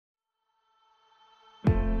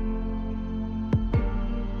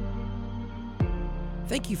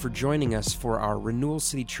Thank you for joining us for our Renewal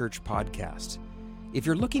City Church podcast. If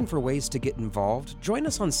you're looking for ways to get involved, join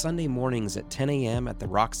us on Sunday mornings at 10 a.m. at the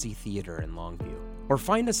Roxy Theater in Longview, or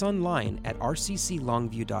find us online at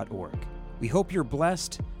rcclongview.org. We hope you're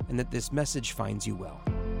blessed and that this message finds you well.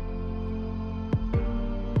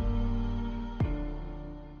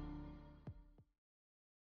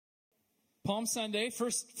 Palm Sunday,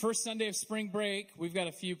 first Sunday of spring break. We've got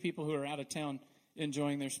a few people who are out of town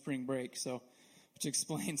enjoying their spring break, which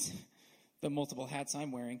explains the multiple hats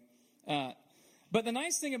I'm wearing. But the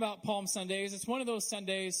nice thing about Palm Sunday is it's one of those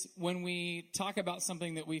Sundays when we talk about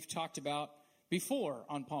something that we've talked about before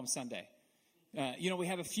on Palm Sunday. We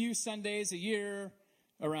have a few Sundays a year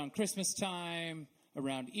around Christmas time,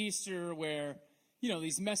 around Easter, where,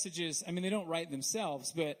 these messages, they don't write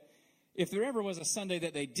themselves, but if there ever was a Sunday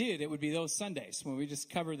that they did, it would be those Sundays when we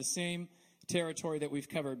just cover the same territory that we've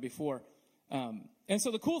covered before. And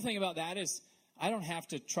so the cool thing about that is I don't have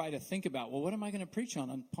to try to think about, what am I going to preach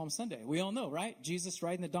on Palm Sunday? We all know, right? Jesus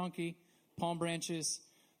riding the donkey, palm branches,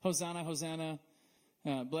 Hosanna, Hosanna,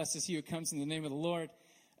 blessed is he who comes in the name of the Lord.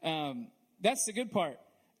 That's the good part.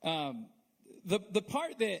 The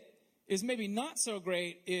part that is maybe not so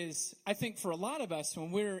great is, I think for a lot of us, when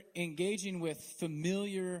we're engaging with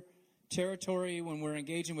familiar territory, when we're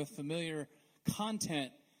engaging with familiar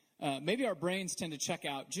content, maybe our brains tend to check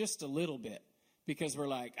out just a little bit because we're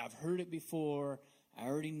like, I've heard it before, I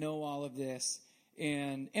already know all of this,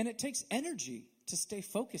 and it takes energy to stay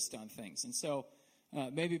focused on things. And so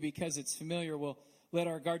maybe because it's familiar, we'll let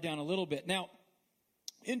our guard down a little bit. Now,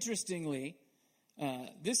 interestingly,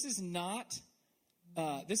 this is not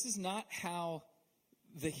how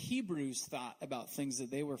the Hebrews thought about things that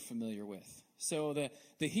they were familiar with. So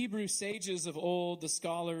the Hebrew sages of old, the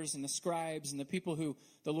scholars and the scribes and the people who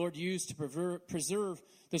the Lord used to preserve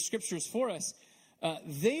the scriptures for us,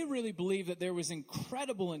 they really believed that there was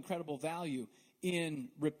incredible value in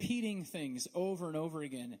repeating things over and over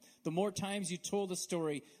again. The more times you told a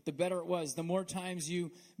story, the better it was. The more times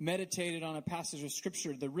you meditated on a passage of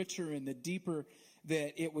scripture, the richer and the deeper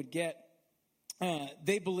that it would get.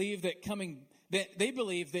 They believed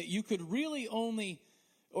that you could really only,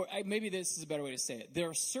 or maybe this is a better way to say it, there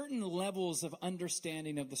are certain levels of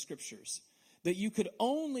understanding of the scriptures that you could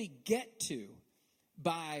only get to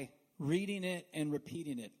by reading it and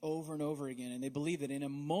repeating it over and over again. And they believe that in a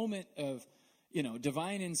moment of,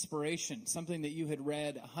 divine inspiration, something that you had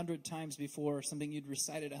read 100 times before, something you'd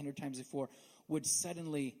recited 100 times before, would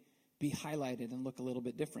suddenly be highlighted and look a little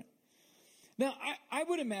bit different. Now, I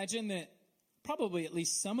would imagine that probably at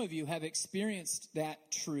least some of you have experienced that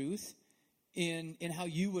truth in how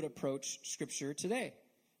you would approach Scripture today.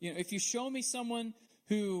 If you show me someone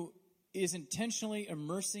who is intentionally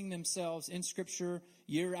immersing themselves in Scripture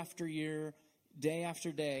year after year, day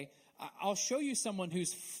after day, I'll show you someone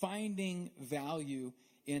who's finding value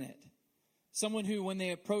in it. Someone who, when they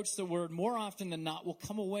approach the Word, more often than not, will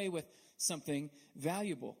come away with something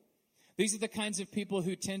valuable. These are the kinds of people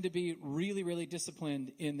who tend to be really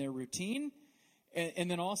disciplined in their routine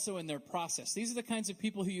and then also in their process. These are the kinds of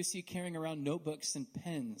people who you see carrying around notebooks and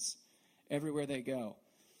pens everywhere they go.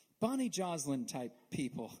 Bonnie Joslin type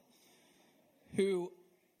people who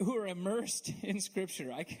are immersed in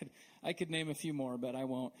Scripture. I could name a few more, but I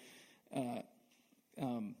won't.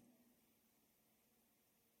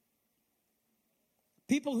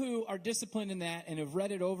 People who are disciplined in that and have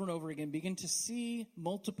read it over and over again begin to see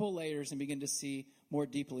multiple layers and begin to see more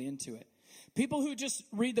deeply into it. People who just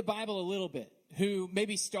read the Bible a little bit, who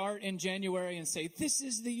maybe start in January and say, this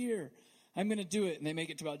is the year, I'm going to do it. And they make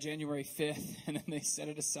it to about January 5th, and then they set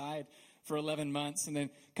it aside for 11 months and then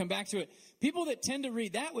come back to it. People that tend to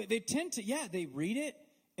read that way, they read it,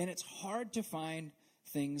 and it's hard to find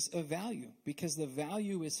things of value because the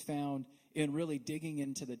value is found in really digging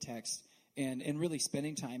into the text and really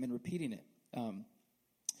spending time and repeating it.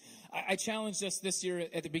 I challenged us this year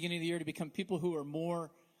at the beginning of the year to become people who are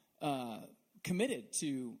more committed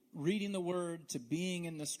to reading the Word, to being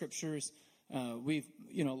in the Scriptures.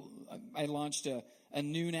 I launched a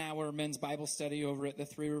noon hour men's Bible study over at the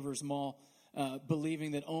Three Rivers Mall,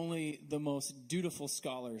 believing that only the most dutiful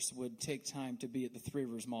scholars would take time to be at the Three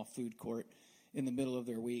Rivers Mall food court in the middle of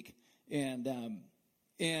their week. And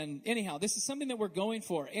anyhow, this is something that we're going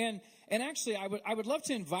for. And actually, I would love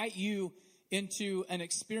to invite you into an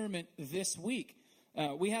experiment this week.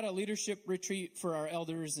 We had a leadership retreat for our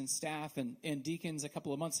elders and staff and deacons a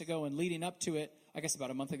couple of months ago, and leading up to it, I guess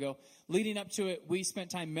about a month ago, we spent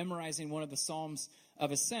time memorizing one of the Psalms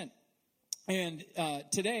of Ascent. And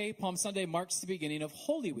today, Palm Sunday, marks the beginning of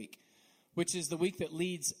Holy Week, which is the week that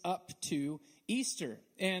leads up to Easter.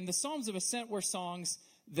 And the Psalms of Ascent were songs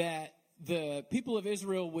that the people of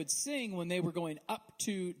Israel would sing when they were going up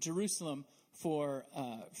to Jerusalem for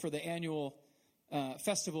the annual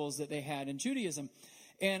festivals that they had in Judaism.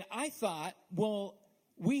 And I thought, well,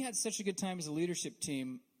 we had such a good time as a leadership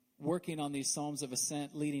team working on these Psalms of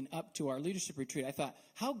Ascent leading up to our leadership retreat. I thought,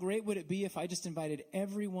 how great would it be if I just invited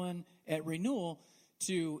everyone at Renewal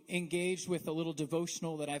to engage with a little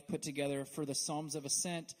devotional that I've put together for the Psalms of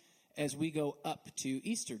Ascent as we go up to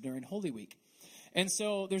Easter during Holy Week. And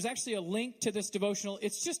so there's actually a link to this devotional.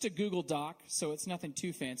 It's just a Google Doc, so it's nothing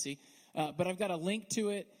too fancy. But I've got a link to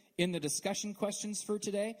it in the discussion questions for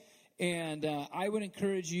today. And I would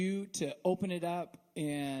encourage you to open it up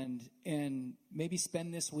and maybe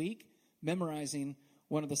spend this week memorizing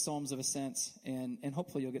one of the Psalms of Ascents. And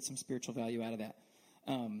hopefully you'll get some spiritual value out of that.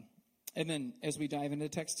 And then as we dive into the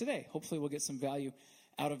text today, hopefully we'll get some value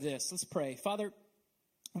out of this. Let's pray. Father,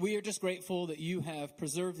 we are just grateful that you have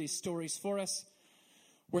preserved these stories for us.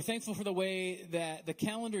 We're thankful for the way that the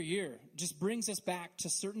calendar year just brings us back to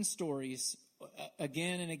certain stories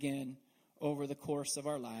again and again over the course of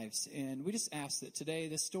our lives. And we just ask that today,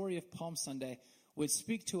 the story of Palm Sunday would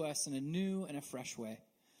speak to us in a new and a fresh way.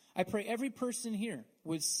 I pray every person here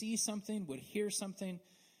would see something, would hear something,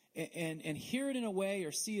 and hear it in a way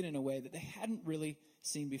or see it in a way that they hadn't really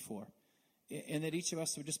seen before. And that each of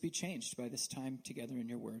us would just be changed by this time together in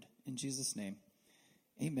your word. In Jesus' name,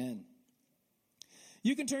 amen.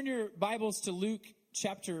 You can turn your Bibles to Luke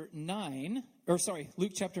chapter 19, verse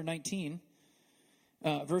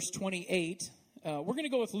 28. We're going to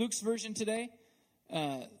go with Luke's version today.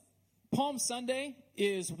 Palm Sunday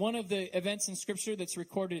is one of the events in Scripture that's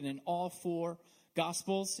recorded in all four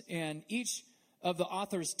Gospels, and each of the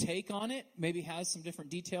authors' take on it maybe has some different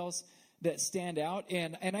details that stand out,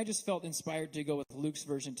 and I just felt inspired to go with Luke's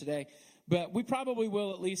version today. But we probably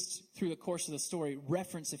will, at least through the course of the story,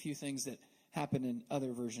 reference a few things that happen in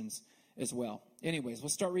other versions as well. Anyways, we'll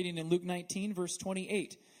start reading in Luke 19, verse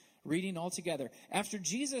 28. Reading all together. After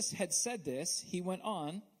Jesus had said this, he went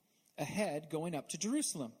on ahead, going up to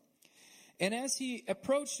Jerusalem. And as he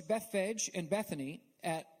approached Bethphage and Bethany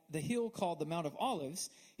at the hill called the Mount of Olives,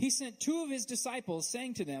 he sent two of his disciples,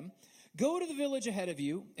 saying to them, "Go to the village ahead of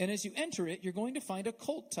you, and as you enter it, you're going to find a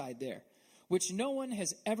colt tied there, which no one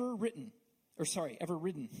has ever ridden.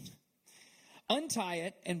 Untie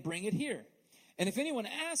it and bring it here. And if anyone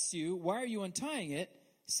asks you, 'Why are you untying it?'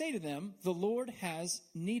 say to them, 'The Lord has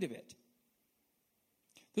need of it.'"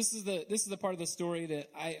 This is the part of the story that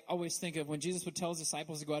I always think of when Jesus would tell his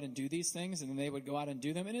disciples to go out and do these things, and then they would go out and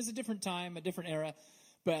do them. And it's a different time, a different era.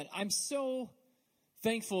 But I'm so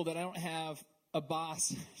thankful that I don't have a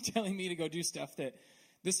boss telling me to go do stuff that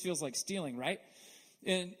this feels like stealing, right?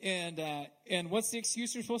 And what's the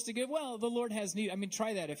excuse you're supposed to give? Well, the Lord has need. I mean,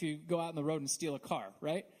 try that if you go out on the road and steal a car,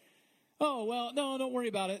 right? Oh, well, no, don't worry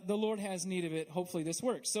about it. The Lord has need of it. Hopefully this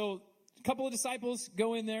works. So a couple of disciples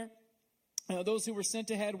go in there. Those who were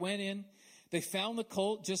sent ahead went in. They found the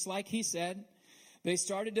colt just like he said. They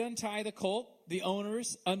started to untie the colt. The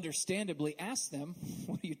owners understandably asked them,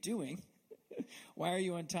 "What are you doing? Why are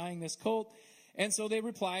you untying this colt?" And so they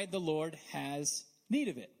replied, "The Lord has need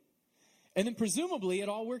of it." And then presumably it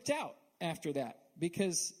all worked out after that,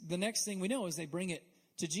 because the next thing we know is they bring it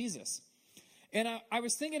to Jesus. And I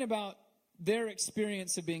was thinking about their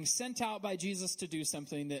experience of being sent out by Jesus to do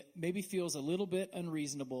something that maybe feels a little bit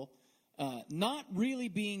unreasonable, not really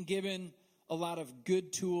being given a lot of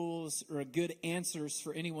good tools or good answers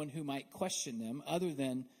for anyone who might question them, other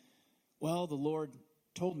than, well, the Lord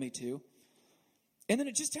told me to. And then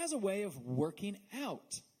it just has a way of working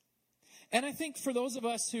out. And I think for those of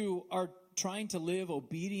us who are trying to live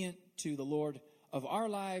obedient to the Lord of our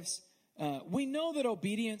lives, we know that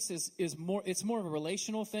obedience is more of a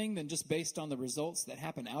relational thing than just based on the results that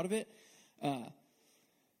happen out of it.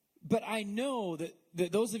 But I know that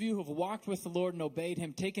those of you who have walked with the Lord and obeyed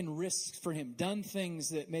him, taken risks for him, done things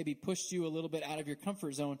that maybe pushed you a little bit out of your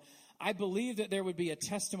comfort zone, I believe that there would be a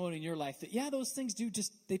testimony in your life that, yeah, those things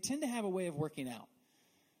they tend to have a way of working out.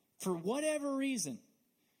 For whatever reason,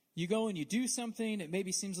 you go and you do something, it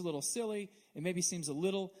maybe seems a little silly, it maybe seems a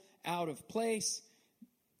little out of place.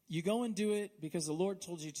 You go and do it because the Lord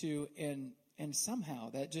told you to, and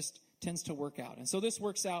somehow that just tends to work out. And so this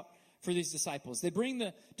works out for these disciples. They bring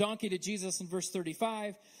the donkey to Jesus in verse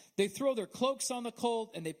 35. They throw their cloaks on the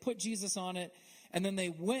colt, and they put Jesus on it. And then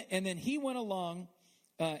he went along.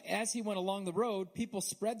 As he went along the road, people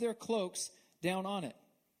spread their cloaks down on it.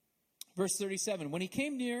 Verse 37, when he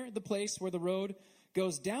came near the place where the road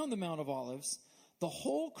goes down the Mount of Olives, the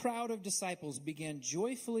whole crowd of disciples began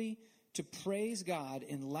joyfully to praise God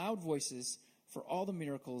in loud voices for all the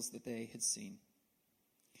miracles that they had seen.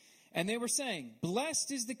 And they were saying,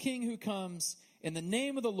 "Blessed is the King who comes in the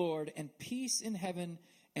name of the Lord, and peace in heaven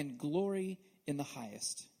and glory in the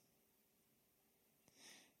highest."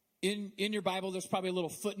 In your Bible, there's probably a little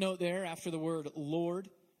footnote there after the word Lord.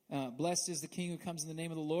 Blessed is the King who comes in the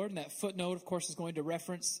name of the Lord. And that footnote, of course, is going to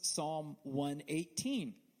reference Psalm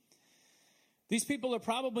 118. These people are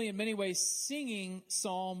probably in many ways singing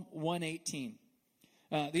Psalm 118.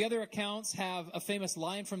 The other accounts have a famous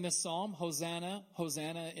line from this psalm, Hosanna,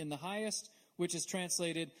 Hosanna in the highest, which is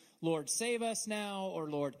translated, Lord, save us now,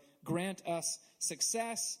 or Lord, grant us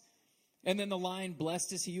success. And then the line,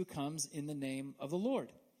 blessed is he who comes in the name of the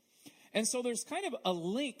Lord. And so there's kind of a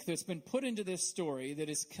link that's been put into this story that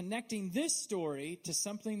is connecting this story to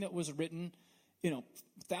something that was written,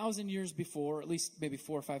 1,000 years before, at least maybe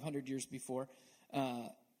 400 or 500 years before,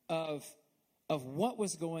 of what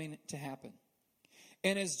was going to happen.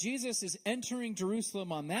 And as Jesus is entering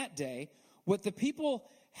Jerusalem on that day, what the people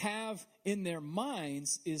have in their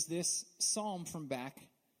minds is this psalm from back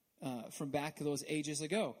those ages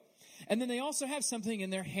ago. And then they also have something in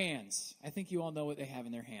their hands. I think you all know what they have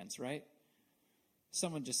in their hands, right?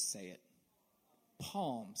 Someone just say it.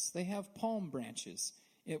 Palms. They have palm branches.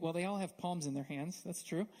 They all have palms in their hands. That's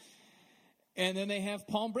true. And then they have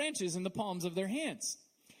palm branches in the palms of their hands.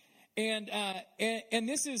 And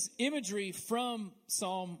this is imagery from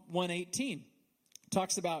Psalm 118. It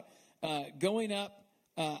talks about going up.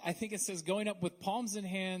 I think it says going up with palms in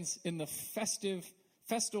hands in the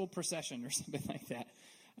festal procession or something like that.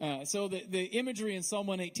 So the imagery in Psalm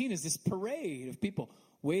 118 is this parade of people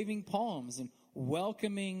waving palms and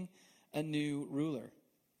welcoming a new ruler.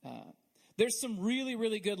 There's some really,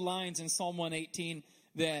 really good lines in Psalm 118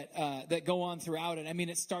 that go on throughout it. I mean,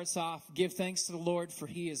 it starts off, give thanks to the Lord, for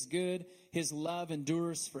he is good. His love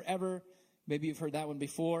endures forever. Maybe you've heard that one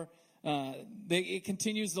before. It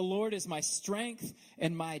continues, the Lord is my strength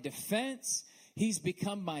and my defense. He's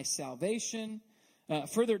become my salvation.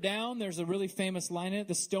 Further down, there's a really famous line in it.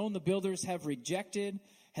 The stone the builders have rejected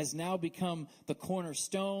has now become the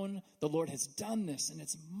cornerstone. The Lord has done this, and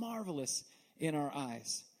it's marvelous in our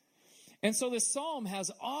eyes. And so this psalm has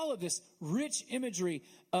all of this rich imagery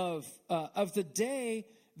of the day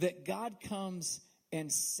that God comes and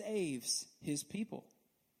saves his people.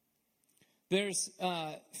 There's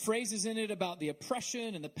phrases in it about the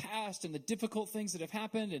oppression and the past and the difficult things that have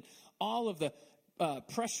happened and all of the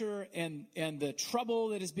pressure and the trouble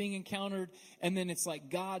that is being encountered. And then it's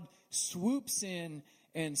like God swoops in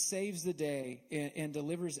and saves the day and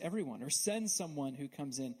delivers everyone, or sends someone who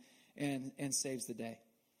comes in and saves the day.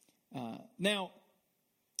 Now,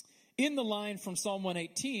 in the line from Psalm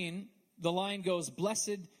 118, the line goes,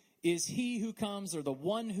 blessed is he who comes, or the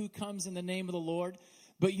one who comes in the name of the Lord.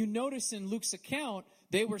 But you notice in Luke's account,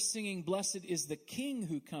 they were singing, blessed is the King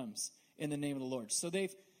who comes in the name of the Lord. So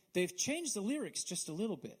they've changed the lyrics just a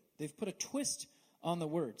little bit. They've put a twist on the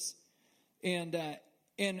words. And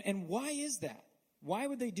why is that? Why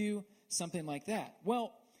would they do something like that?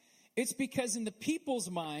 Well, it's because in the people's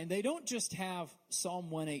mind, they don't just have Psalm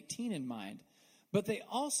 118 in mind, but they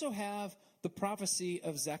also have the prophecy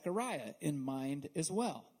of Zechariah in mind as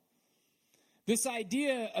well. This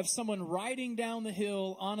idea of someone riding down the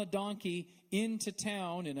hill on a donkey into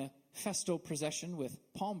town in a festal procession with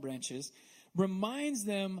palm branches reminds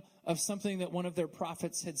them of something that one of their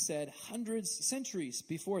prophets had said centuries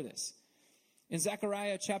before this. In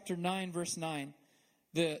Zechariah chapter 9, verse 9,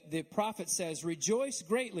 the prophet says, rejoice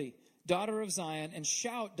greatly, daughter of Zion, and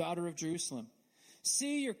shout, daughter of Jerusalem.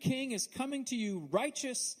 See, your king is coming to you,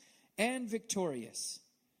 righteous and victorious,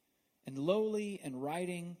 and lowly and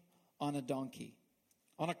riding on a donkey,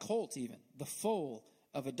 on a colt even, the foal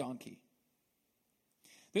of a donkey.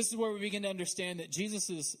 This is where we begin to understand that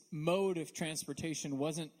Jesus' mode of transportation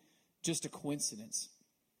wasn't just a coincidence.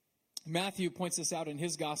 Matthew points this out in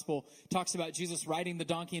his gospel, talks about Jesus riding the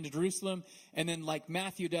donkey into Jerusalem, and then like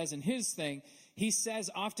Matthew does in his thing, he says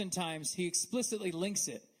oftentimes, he explicitly links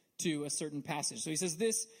it to a certain passage. So he says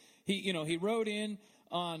this, he rode in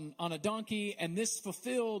on a donkey, and this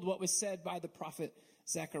fulfilled what was said by the prophet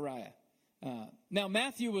Zechariah. Now,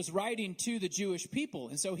 Matthew was writing to the Jewish people,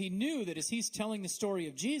 and so he knew that as he's telling the story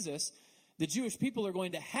of Jesus, the Jewish people are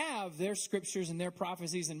going to have their scriptures and their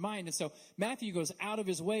prophecies in mind. And so Matthew goes out of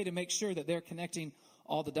his way to make sure that they're connecting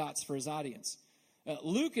all the dots for his audience.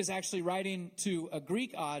 Luke is actually writing to a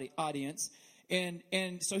Greek audience,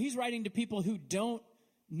 and so he's writing to people who don't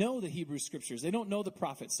know the Hebrew scriptures. They don't know the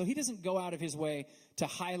prophets. So he doesn't go out of his way to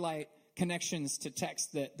highlight connections to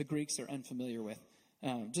texts that the Greeks are unfamiliar with.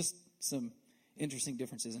 Just some interesting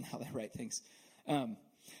differences in how they write things.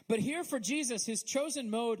 But here for Jesus, his chosen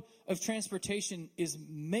mode of transportation is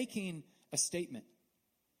making a statement.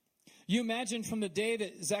 You imagine from the day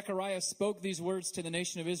that Zechariah spoke these words to the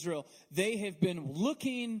nation of Israel, they have been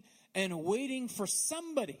looking and waiting for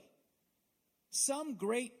somebody, some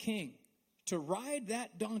great king, to ride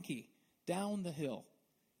that donkey down the hill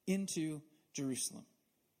into Jerusalem.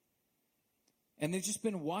 And they've just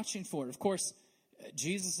been watching for it. Of course,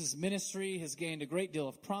 Jesus' ministry has gained a great deal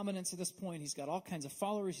of prominence at this point. He's got all kinds of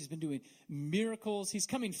followers. He's been doing miracles. He's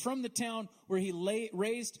coming from the town where he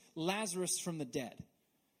raised Lazarus from the dead.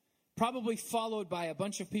 Probably followed by a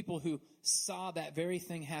bunch of people who saw that very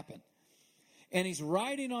thing happen. And he's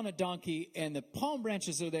riding on a donkey, and the palm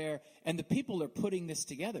branches are there, and the people are putting this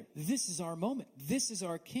together. This is our moment. This is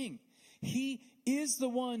our king. He is the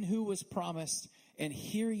one who was promised, and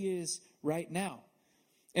here he is right now.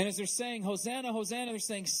 And as they're saying, Hosanna, Hosanna, they're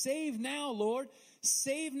saying, save now, Lord.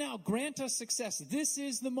 Save now. Grant us success. This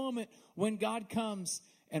is the moment when God comes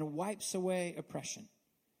and wipes away oppression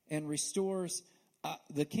and restores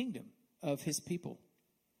the kingdom of his people.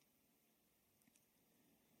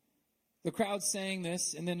 The crowd saying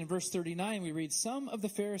this, and then in verse 39 we read, some of the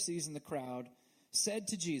Pharisees in the crowd said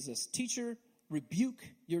to Jesus, Teacher, rebuke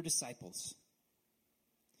your disciples.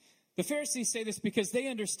 The Pharisees say this because they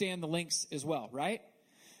understand the links as well, right?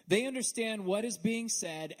 They understand what is being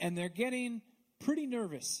said, and they're getting pretty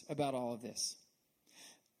nervous about all of this.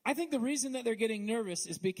 I think the reason that they're getting nervous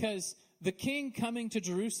is because the king coming to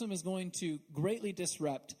Jerusalem is going to greatly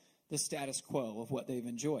disrupt the status quo of what they've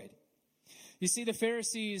enjoyed. You see, the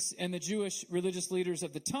Pharisees and the Jewish religious leaders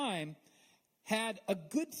of the time had a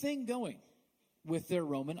good thing going with their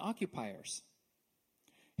Roman occupiers.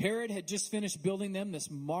 Herod had just finished building them this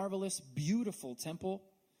marvelous, beautiful temple.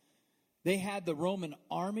 They had the Roman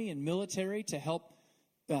army and military to help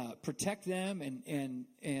protect them and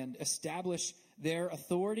establish their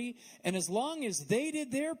authority. And as long as they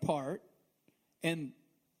did their part, and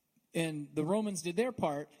the Romans did their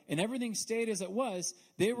part, and everything stayed as it was,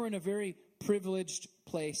 they were in a very privileged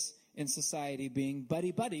place in society, being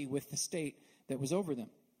buddy-buddy with the state that was over them.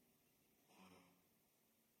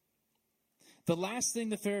 The last thing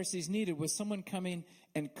the Pharisees needed was someone coming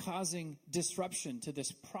and causing disruption to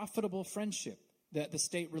this profitable friendship that the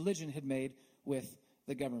state religion had made with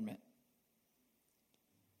the government.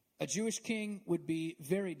 A Jewish king would be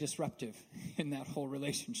very disruptive in that whole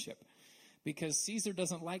relationship because Caesar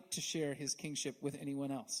doesn't like to share his kingship with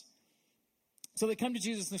anyone else. So they come to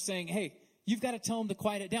Jesus and they're saying, hey, you've got to tell him to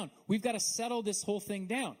quiet it down. We've got to settle this whole thing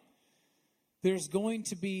down. There's going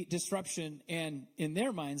to be disruption, and in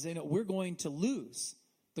their minds, they know we're going to lose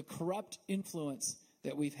the corrupt influence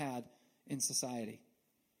that we've had in society.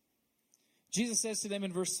 Jesus says to them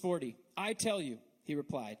in verse 40, I tell you, he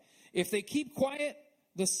replied, if they keep quiet,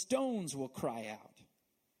 the stones will cry out.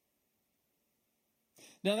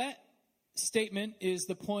 Now that statement is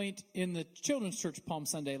the point in the Children's Church Palm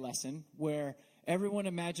Sunday lesson where everyone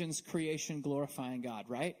imagines creation glorifying God,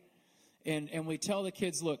 right? And we tell the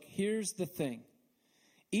kids, look, here's the thing.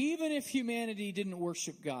 Even if humanity didn't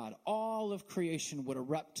worship God, all of creation would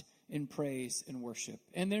erupt in praise and worship.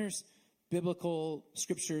 And there's biblical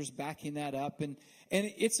scriptures backing that up. And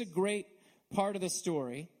it's a great part of the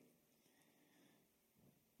story.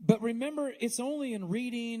 But remember, it's only in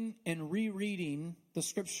reading and rereading the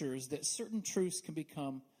scriptures that certain truths can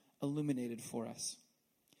become illuminated for us.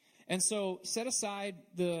 And so set aside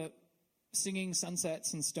the singing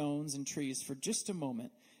sunsets and stones and trees for just a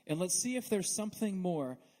moment, and let's see if there's something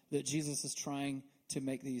more that Jesus is trying to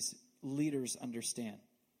make these leaders understand.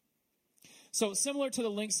 So similar to the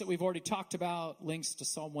links that we've already talked about, links to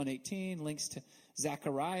Psalm 118, links to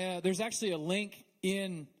Zechariah, there's actually a link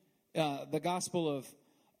in the Gospel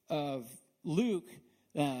of Luke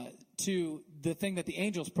to the thing that the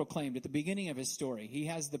angels proclaimed at the beginning of his story. He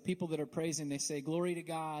has the people that are praising, they say, glory to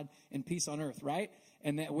God and peace on earth, right?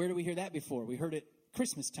 And where do we hear that before? We heard it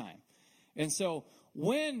Christmas time. And so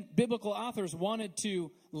when biblical authors wanted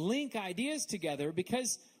to link ideas together,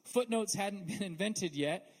 because footnotes hadn't been invented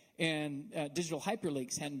yet and digital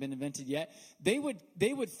hyperlinks hadn't been invented yet, they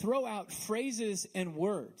would throw out phrases and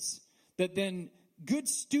words that then good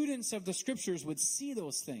students of the scriptures would see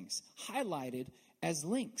those things highlighted as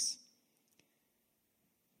links.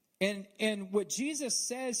 And what Jesus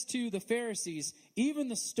says to the Pharisees, even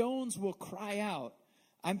the stones will cry out.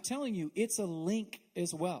 I'm telling you, it's a link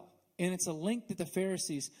as well. And it's a link that the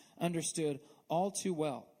Pharisees understood all too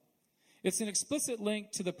well. It's an explicit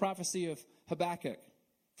link to the prophecy of Habakkuk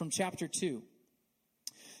from chapter 2.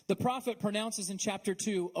 The prophet pronounces in chapter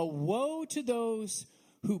 2, a woe to those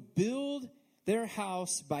who build their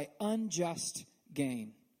house by unjust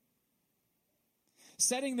gain,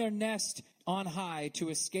 setting their nest on high to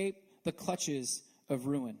escape the clutches of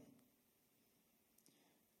ruin.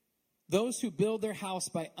 those who build their house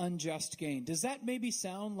by unjust gain. Does that maybe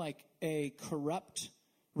sound like a corrupt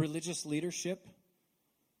religious leadership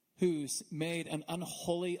who's made an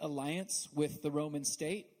unholy alliance with the Roman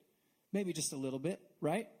state? Maybe just a little bit,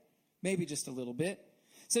 right? Maybe just a little bit.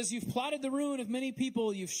 It says, you've plotted the ruin of many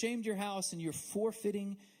people, you've shamed your house, and you're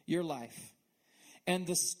forfeiting your life. And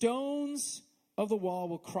the stones of the wall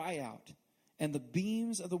will cry out, and the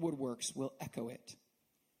beams of the woodworks will echo it.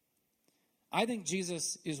 I think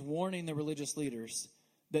Jesus is warning the religious leaders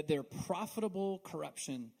that their profitable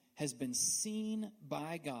corruption has been seen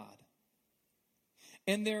by God.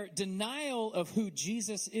 And their denial of who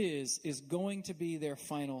Jesus is going to be their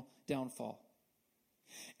final downfall.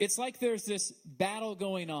 It's like there's this battle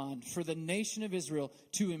going on for the nation of Israel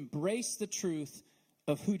to embrace the truth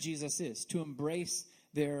of who Jesus is, to embrace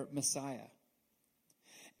their Messiah.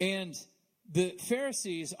 And the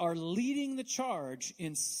Pharisees are leading the charge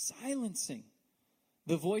in silencing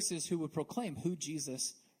the voices who would proclaim who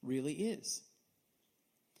Jesus really is.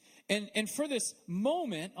 And for this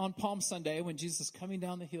moment on Palm Sunday, when Jesus is coming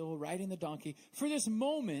down the hill, riding the donkey, for this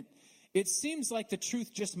moment, it seems like the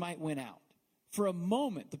truth just might win out. For a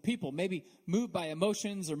moment, the people, maybe moved by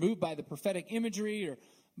emotions or moved by the prophetic imagery or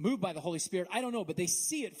moved by the Holy Spirit, I don't know, but they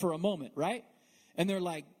see it for a moment, right? And they're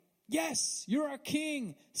like, yes, you're our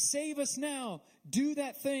king. Save us now. Do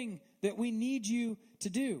that thing that we need you to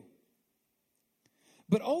do.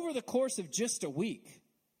 But over the course of just a week,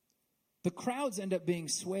 the crowds end up being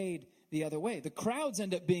swayed the other way. The crowds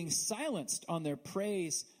end up being silenced on their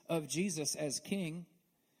praise of Jesus as king.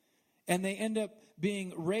 And they end up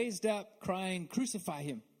being raised up crying, crucify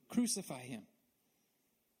him, crucify him.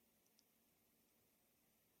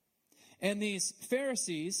 And these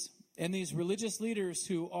Pharisees and these religious leaders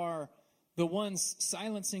who are the ones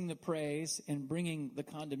silencing the praise and bringing the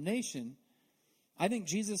condemnation, I think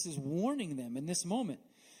Jesus is warning them in this moment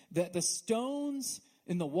that the stones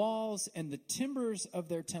in the walls and the timbers of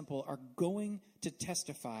their temple are going to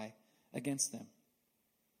testify against them.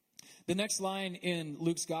 The next line in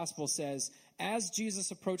Luke's gospel says, as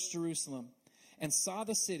Jesus approached Jerusalem and saw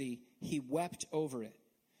the city, he wept over it.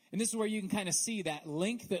 And this is where you can kind of see that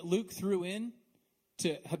link that Luke threw in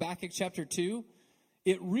to Habakkuk chapter 2.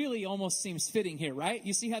 It really almost seems fitting here, right?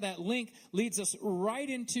 You see how that link leads us right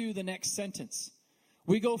into the next sentence.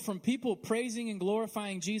 We go from people praising and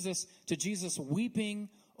glorifying Jesus to Jesus weeping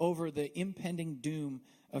over the impending doom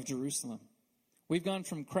of Jerusalem. We've gone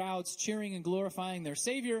from crowds cheering and glorifying their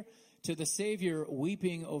Savior to the Savior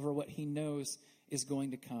weeping over what he knows is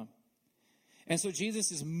going to come. And so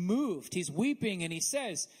Jesus is moved. He's weeping and he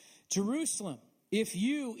says, Jerusalem, if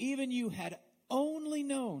you, even you, had only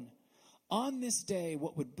known on this day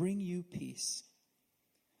what would bring you peace.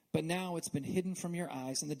 But now it's been hidden from your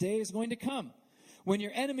eyes, and the day is going to come when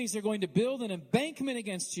your enemies are going to build an embankment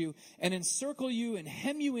against you and encircle you and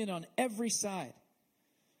hem you in on every side.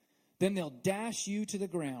 Then they'll dash you to the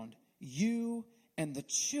ground, you and the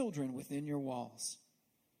children within your walls.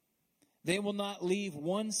 They will not leave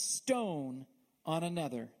one stone on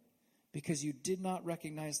another, because you did not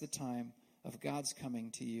recognize the time of God's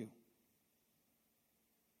coming to you.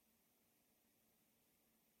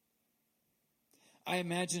 I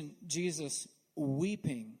imagine Jesus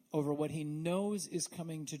weeping over what he knows is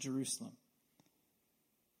coming to Jerusalem.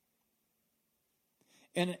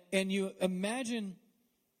 And you imagine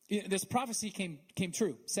this prophecy came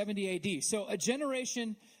true, 70 AD. So a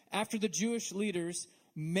generation after the Jewish leaders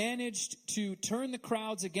managed to turn the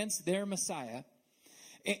crowds against their Messiah,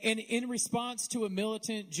 and in response to a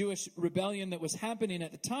militant Jewish rebellion that was happening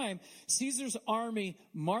at the time, Caesar's army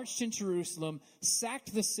marched in Jerusalem,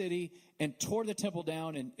 sacked the city, and tore the temple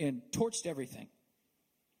down and torched everything.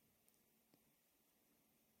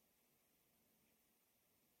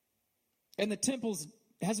 And the temple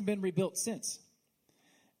hasn't been rebuilt since.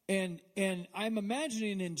 And I'm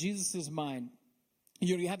imagining in Jesus' mind,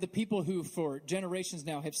 you have the people who for generations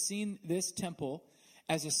now have seen this temple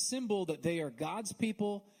as a symbol that they are God's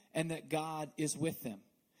people and that God is with them.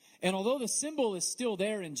 And although the symbol is still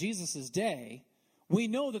there in Jesus' day, we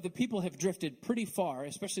know that the people have drifted pretty far,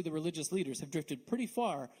 especially the religious leaders have drifted pretty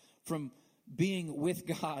far from being with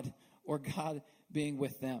God or God being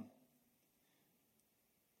with them.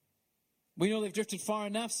 We know they've drifted far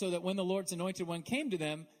enough so that when the Lord's anointed one came to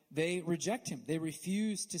them, they reject him. They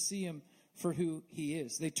refuse to see him for who he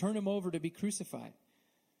is. They turn him over to be crucified.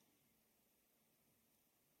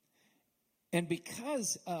 And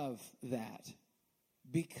because of that,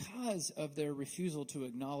 because of their refusal to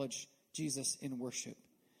acknowledge Jesus in worship,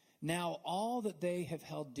 now all that they have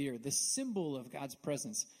held dear, the symbol of God's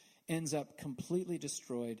presence, ends up completely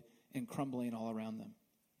destroyed and crumbling all around them.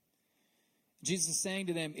 Jesus is saying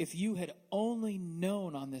to them, if you had only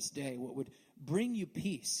known on this day what would bring you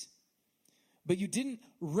peace, but you didn't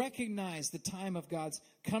recognize the time of God's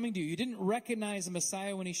coming to you. You didn't recognize the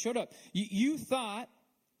Messiah when he showed up. You thought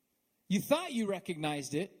you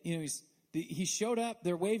recognized it. You know, he showed up.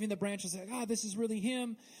 They're waving the branches like, this is really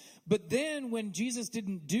him. But then when Jesus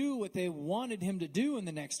didn't do what they wanted him to do in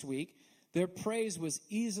the next week, their praise was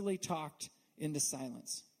easily talked into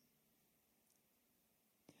silence.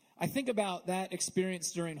 I think about that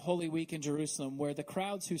experience during Holy Week in Jerusalem, where the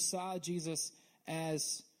crowds who saw Jesus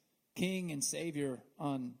as King and Savior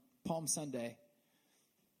on Palm Sunday,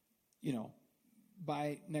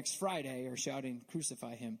 by next Friday are shouting,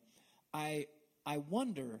 "Crucify him." I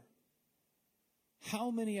wonder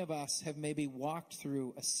how many of us have maybe walked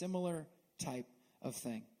through a similar type of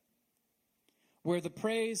thing, where the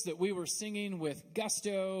praise that we were singing with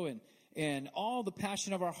gusto and all the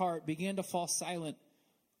passion of our heart began to fall silent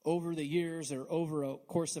over the years or over a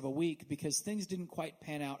course of a week because things didn't quite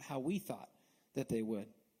pan out how we thought that they would.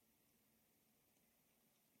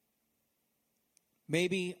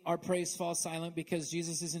 Maybe our praise falls silent because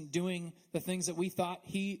Jesus isn't doing the things that we thought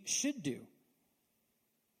he should do.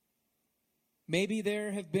 Maybe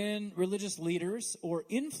there have been religious leaders or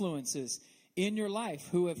influences in your life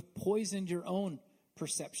who have poisoned your own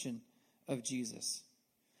perception of Jesus.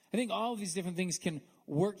 I think all of these different things can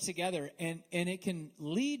work together, and it can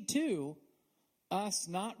lead to us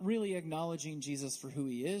not really acknowledging Jesus for who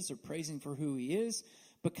he is or praising for who he is,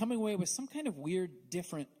 but coming away with some kind of weird,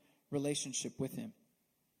 different relationship with him.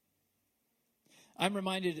 I'm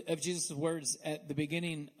reminded of Jesus' words at the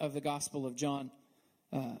beginning of the Gospel of John.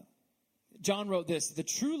 John wrote this: "The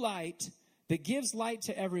true light that gives light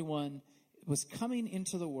to everyone was coming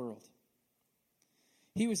into the world.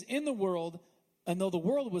 He was in the world, and though the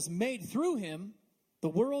world was made through him, the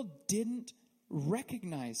world didn't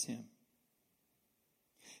recognize him.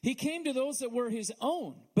 He came to those that were his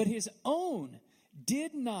own, but his own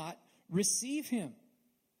did not receive him.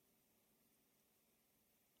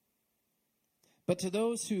 But to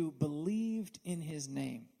those who believed in his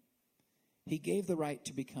name, he gave the right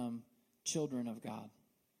to become children of God."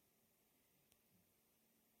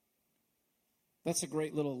 That's a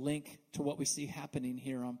great little link to what we see happening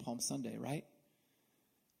here on Palm Sunday, right?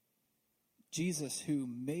 Jesus, who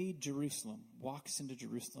made Jerusalem, walks into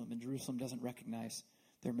Jerusalem, and Jerusalem doesn't recognize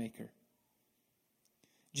their maker.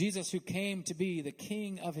 Jesus, who came to be the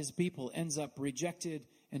king of his people, ends up rejected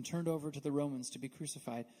and turned over to the Romans to be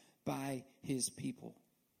crucified by his people.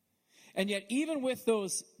 And yet, even with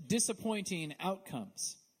those disappointing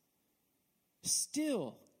outcomes,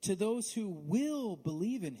 still, to those who will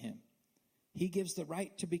believe in him, he gives the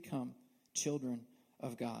right to become children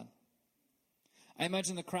of God. I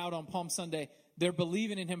imagine the crowd on Palm Sunday, they're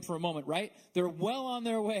believing in him for a moment, right? They're well on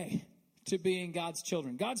their way to being God's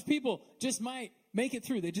children. God's people just might make it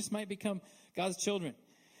through. They just might become God's children.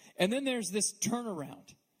 And then there's this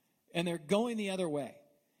turnaround, and they're going the other way.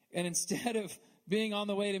 And instead of being on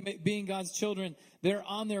the way to being God's children, they're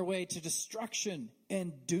on their way to destruction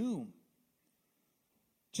and doom.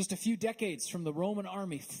 Just a few decades from the Roman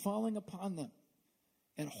army falling upon them,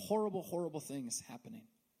 and horrible, horrible things happening.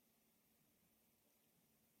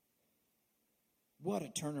 What a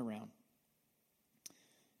turnaround.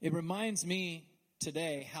 It reminds me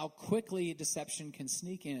today how quickly deception can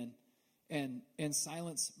sneak in and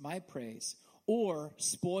silence my praise or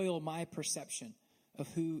spoil my perception of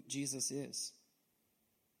who Jesus is.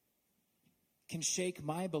 It can shake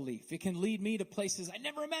my belief. It can lead me to places I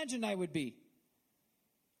never imagined I would be.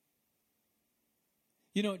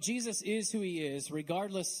 You know, Jesus is who he is,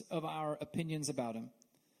 regardless of our opinions about him.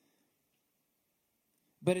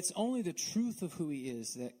 But it's only the truth of who he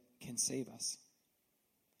is that can save us.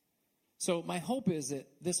 So my hope is that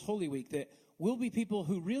this Holy Week, that we'll be people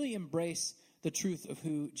who really embrace the truth of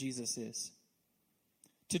who Jesus is.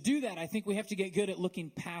 To do that, I think we have to get good at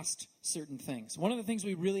looking past certain things. One of the things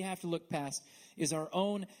we really have to look past is our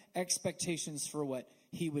own expectations for what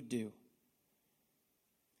he would do.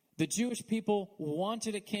 The Jewish people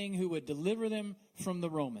wanted a king who would deliver them from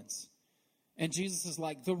the Romans. And Jesus is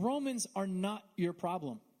like, the Romans are not your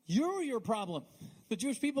problem. You're your problem. The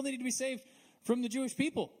Jewish people need to be saved from the Jewish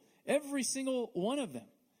people. Every single one of them.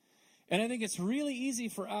 And I think it's really easy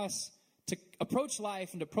for us to approach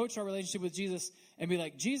life and to approach our relationship with Jesus and be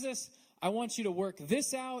like, Jesus, I want you to work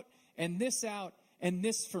this out and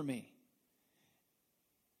this for me.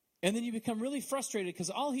 And then you become really frustrated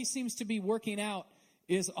because all he seems to be working out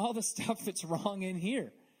is all the stuff that's wrong in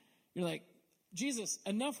here. You're like, Jesus,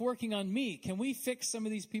 enough working on me. Can we fix some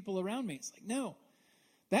of these people around me? It's like, no,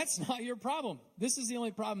 that's not your problem. This is the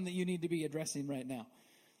only problem that you need to be addressing right now.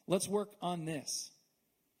 Let's work on this.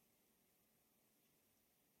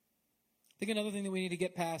 I think another thing that we need to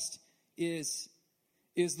get past is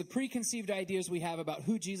the preconceived ideas we have about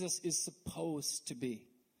who Jesus is supposed to be.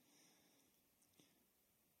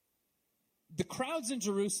 The crowds in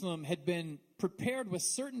Jerusalem had been prepared with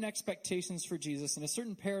certain expectations for Jesus and a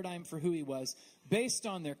certain paradigm for who he was based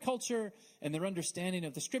on their culture and their understanding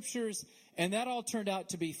of the scriptures, and that all turned out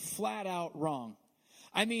to be flat out wrong.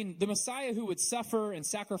 I mean, the Messiah who would suffer and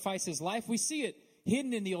sacrifice his life, we see it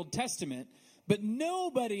hidden in the Old Testament, but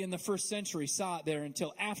nobody in the first century saw it there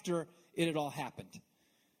until after it had all happened.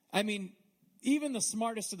 I mean, even the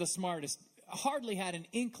smartest of the smartest hardly had an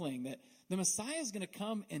inkling that the Messiah is going to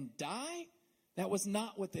come and die. That was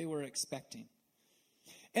not what they were expecting.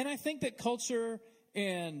 And I think that culture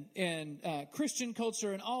and Christian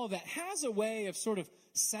culture and all of that has a way of sort of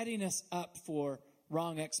setting us up for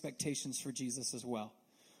wrong expectations for Jesus as well.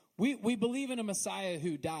 We believe in a Messiah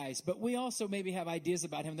who dies, but we also maybe have ideas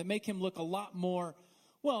about him that make him look a lot more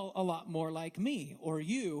like me or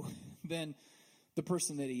you than the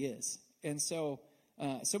person that he is. And so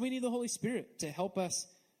we need the Holy Spirit to help us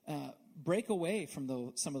break away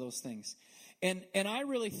from some of those things. And I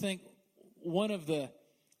really think one of the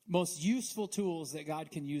most useful tools that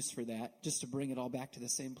God can use for that, just to bring it all back to the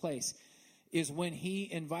same place, is when he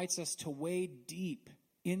invites us to wade deep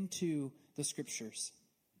into the scriptures.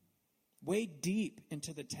 Wade deep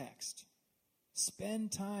into the text.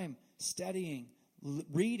 Spend time studying,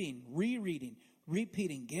 reading, rereading,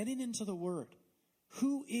 repeating, getting into the Word.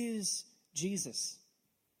 Who is Jesus?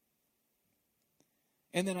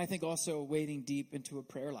 And then I think also wading deep into a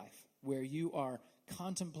prayer life where you are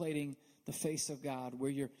contemplating the face of God,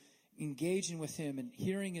 where you're engaging with him and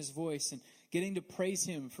hearing his voice and getting to praise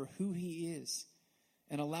him for who he is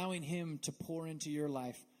and allowing him to pour into your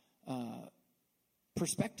life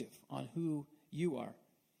perspective on who you are.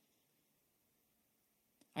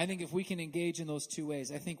 I think if we can engage in those two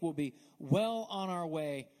ways, I think we'll be well on our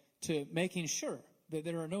way to making sure that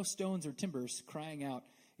there are no stones or timbers crying out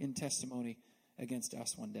in testimony against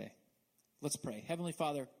us one day. Let's pray. Heavenly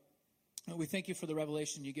Father, we thank you for the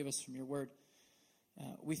revelation you give us from your word.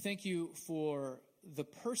 We thank you for the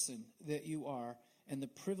person that you are and the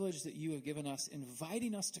privilege that you have given us,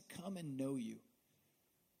 inviting us to come and know you.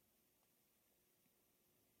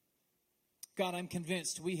 God, I'm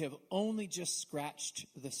convinced we have only just scratched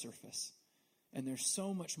the surface, and there's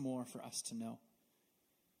so much more for us to know.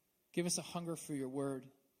 Give us a hunger for your word.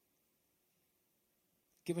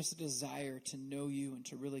 Give us a desire to know you and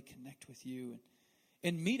to really connect with you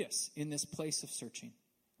and meet us in this place of searching.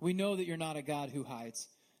 We know that you're not a God who hides,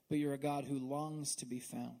 but you're a God who longs to be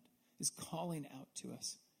found, is calling out to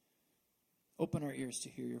us. Open our ears to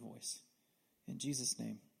hear your voice. In Jesus'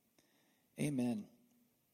 name, amen.